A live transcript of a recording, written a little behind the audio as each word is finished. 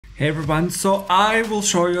Hey everyone, so I will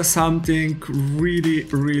show you something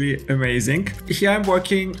really amazing. Here I'm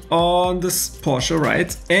working on this Porsche,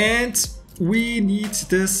 right? And we need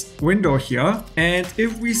this window here. And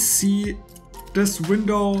if we see this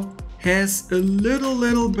window has a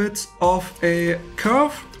little bit of a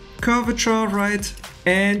curvature, right?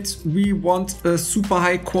 And we want a super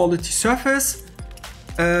high quality surface.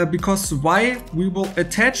 Because why? We will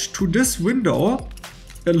attach to this window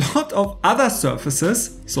a lot of other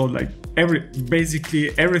surfaces, so like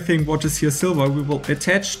basically everything what is here silver we will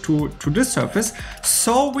attach to this surface.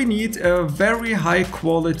 So we need a very high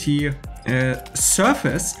quality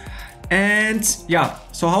surface. And yeah,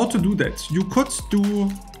 so how to do that? You could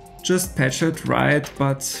do just patch it, right?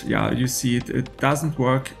 But yeah, you see it doesn't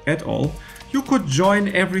work at all. You could join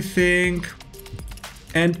everything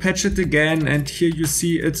and patch it again, and here you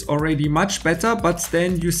see it's already much better, but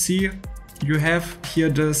then you see you have here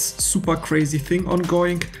this super crazy thing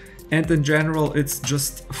ongoing, and in general it's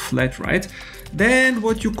just flat, right? Then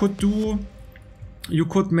what you could do, you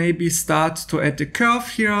could maybe start to add the curve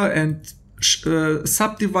here and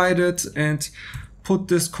subdivide it and put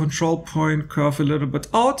this control point curve a little bit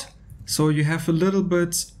out, so you have a little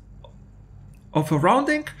bit of a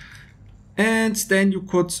rounding. And then you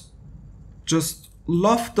could just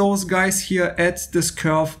loft those guys here, add this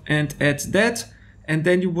curve and add that. And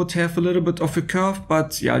then you would have a little bit of a curve,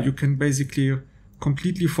 but yeah, you can basically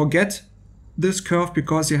completely forget this curve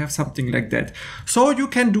because you have something like that. So you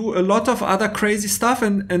can do a lot of other crazy stuff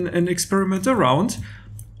and experiment around,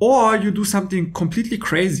 or you do something completely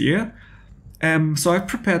crazy. So I've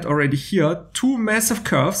prepared already here two massive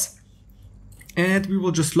curves, and we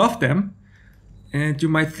will just loft them. And you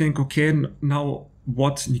might think, okay, now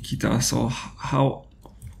what, Nikita? So how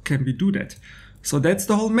can we do that? So that's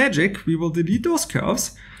the whole magic. We will delete those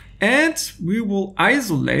curves and we will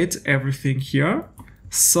isolate everything here,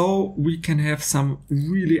 so we can have some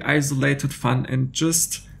really isolated fun and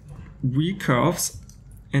just curves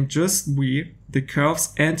and just the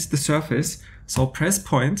curves and the surface. So press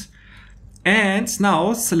point and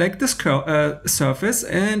now select this surface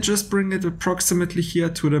and just bring it approximately here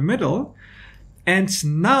to the middle. And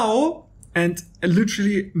now, and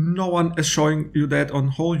literally no one is showing you that on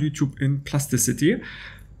whole YouTube in Plasticity.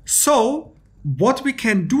 So what we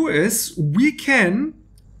can do is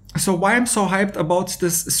so why I'm so hyped about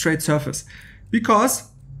this straight surface? Because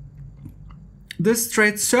this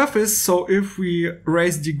straight surface, so if we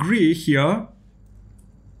raise degree here,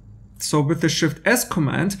 so with the Shift S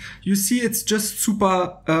command, you see it's just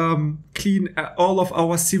super clean. All of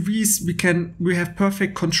our CVs, we have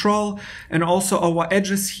perfect control, and also our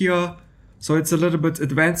edges here. So it's a little bit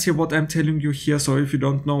advanced here, what I'm telling you here. So if you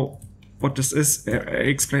don't know what this is, I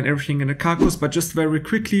explain everything in a car course, but just very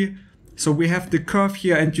quickly. So we have the curve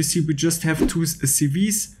here, and you see we just have two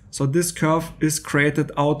CVs. So this curve is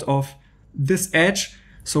created out of this edge.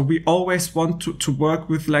 So we always want to work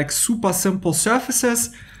with like super simple surfaces,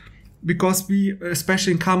 because we,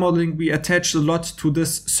 especially in car modeling, we attach a lot to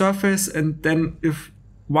this surface. And then if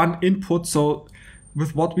one input, so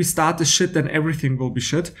with what we start is shit, then everything will be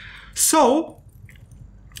shit. So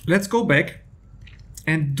let's go back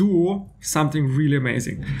and do something really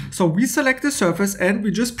amazing. So we select the surface and we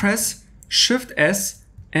just press Shift S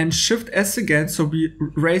and Shift S again. So we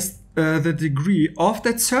raise the degree of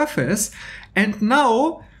that surface. And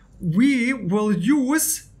now we will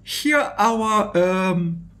use here our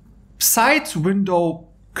side window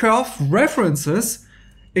curve references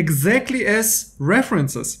exactly as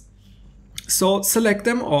references. So select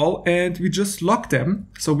them all and we just lock them,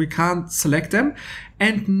 so we can't select them.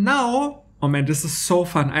 And now, oh man, this is so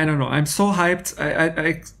fun. I don't know, I'm so hyped.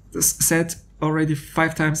 I said already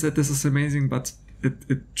 5 times that this is amazing, but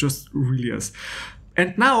it just really is.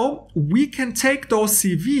 And now we can take those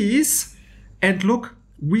CVs and look,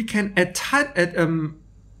 we can attach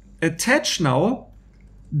now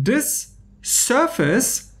this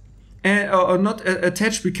surface, or not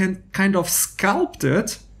attach, we can kind of sculpt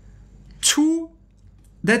it to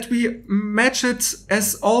that we match it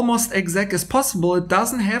as almost exact as possible. It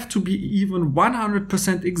doesn't have to be even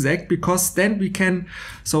 100% exact, because then we can,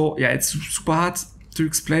 so yeah, it's super hard to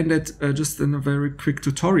explain that just in a very quick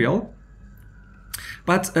tutorial.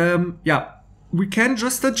 But yeah, we can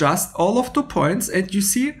just adjust all of the points, and you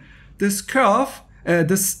see this curve,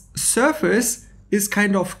 this surface is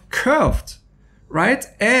kind of curved, right?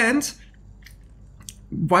 And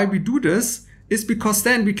why we do this is because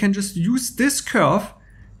then we can just use this curve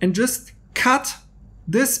and just cut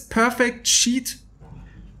this perfect sheet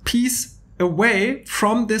piece away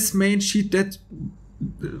from this main sheet that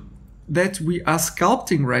we are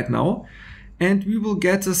sculpting right now. and we will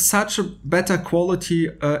get such a better quality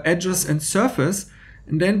edges and surface.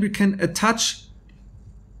 And then we can attach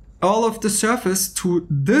all of the surface to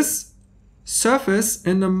this surface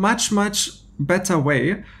in a much better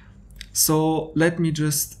way. So let me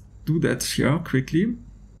just do that here quickly.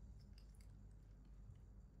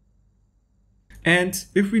 And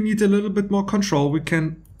if we need a little bit more control, we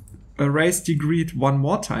can erase degree it one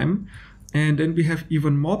more time, and then we have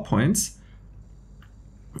even more points.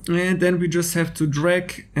 And then we just have to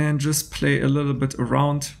drag and just play a little bit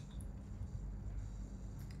around.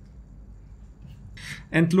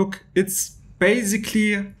 And look, it's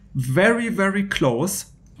basically very close.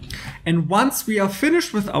 And once we are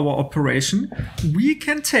finished with our operation, we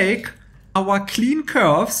can take our clean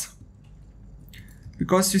curves,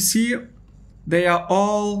 because you see they are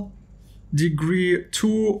all degree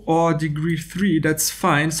 2 or degree 3, that's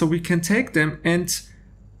fine. So we can take them and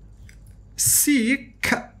see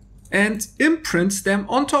and imprint them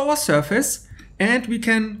onto our surface, and we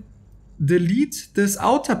can delete this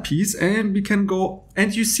outer piece, and we can go,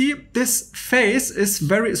 and you see this face is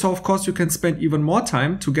very, so of course you can spend even more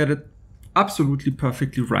time to get it absolutely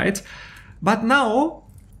perfectly right. But now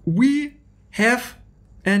we have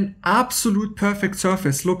an absolute perfect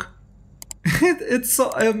surface. Look, it's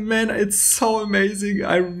so, man, it's so amazing.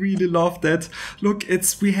 I really love that. Look,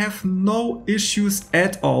 we have no issues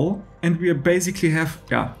at all, and we basically have,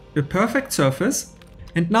 yeah, a perfect surface.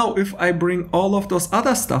 And now if I bring all of those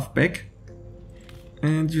other stuff back,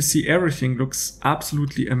 and you see everything looks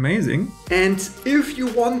absolutely amazing. And if you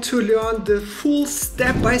want to learn the full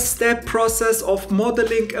step-by-step process of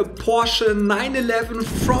modeling a Porsche 911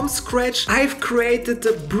 from scratch, I've created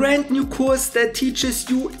a brand new course that teaches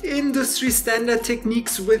you industry standard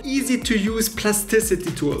techniques with easy to use plasticity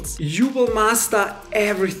tools. You will master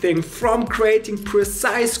everything from creating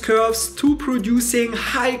precise curves to producing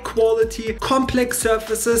high quality complex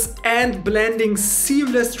surfaces and blending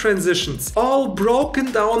seamless transitions, all broken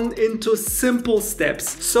down into simple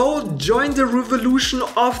steps. So join the revolution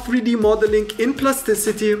of 3D modeling in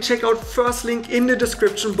plasticity. Check out first link in the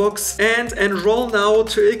description box and enroll now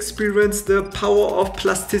to experience the power of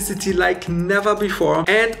plasticity like never before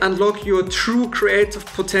and unlock your true creative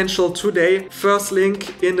potential today. First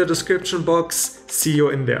link in the description box. See you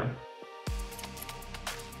in there.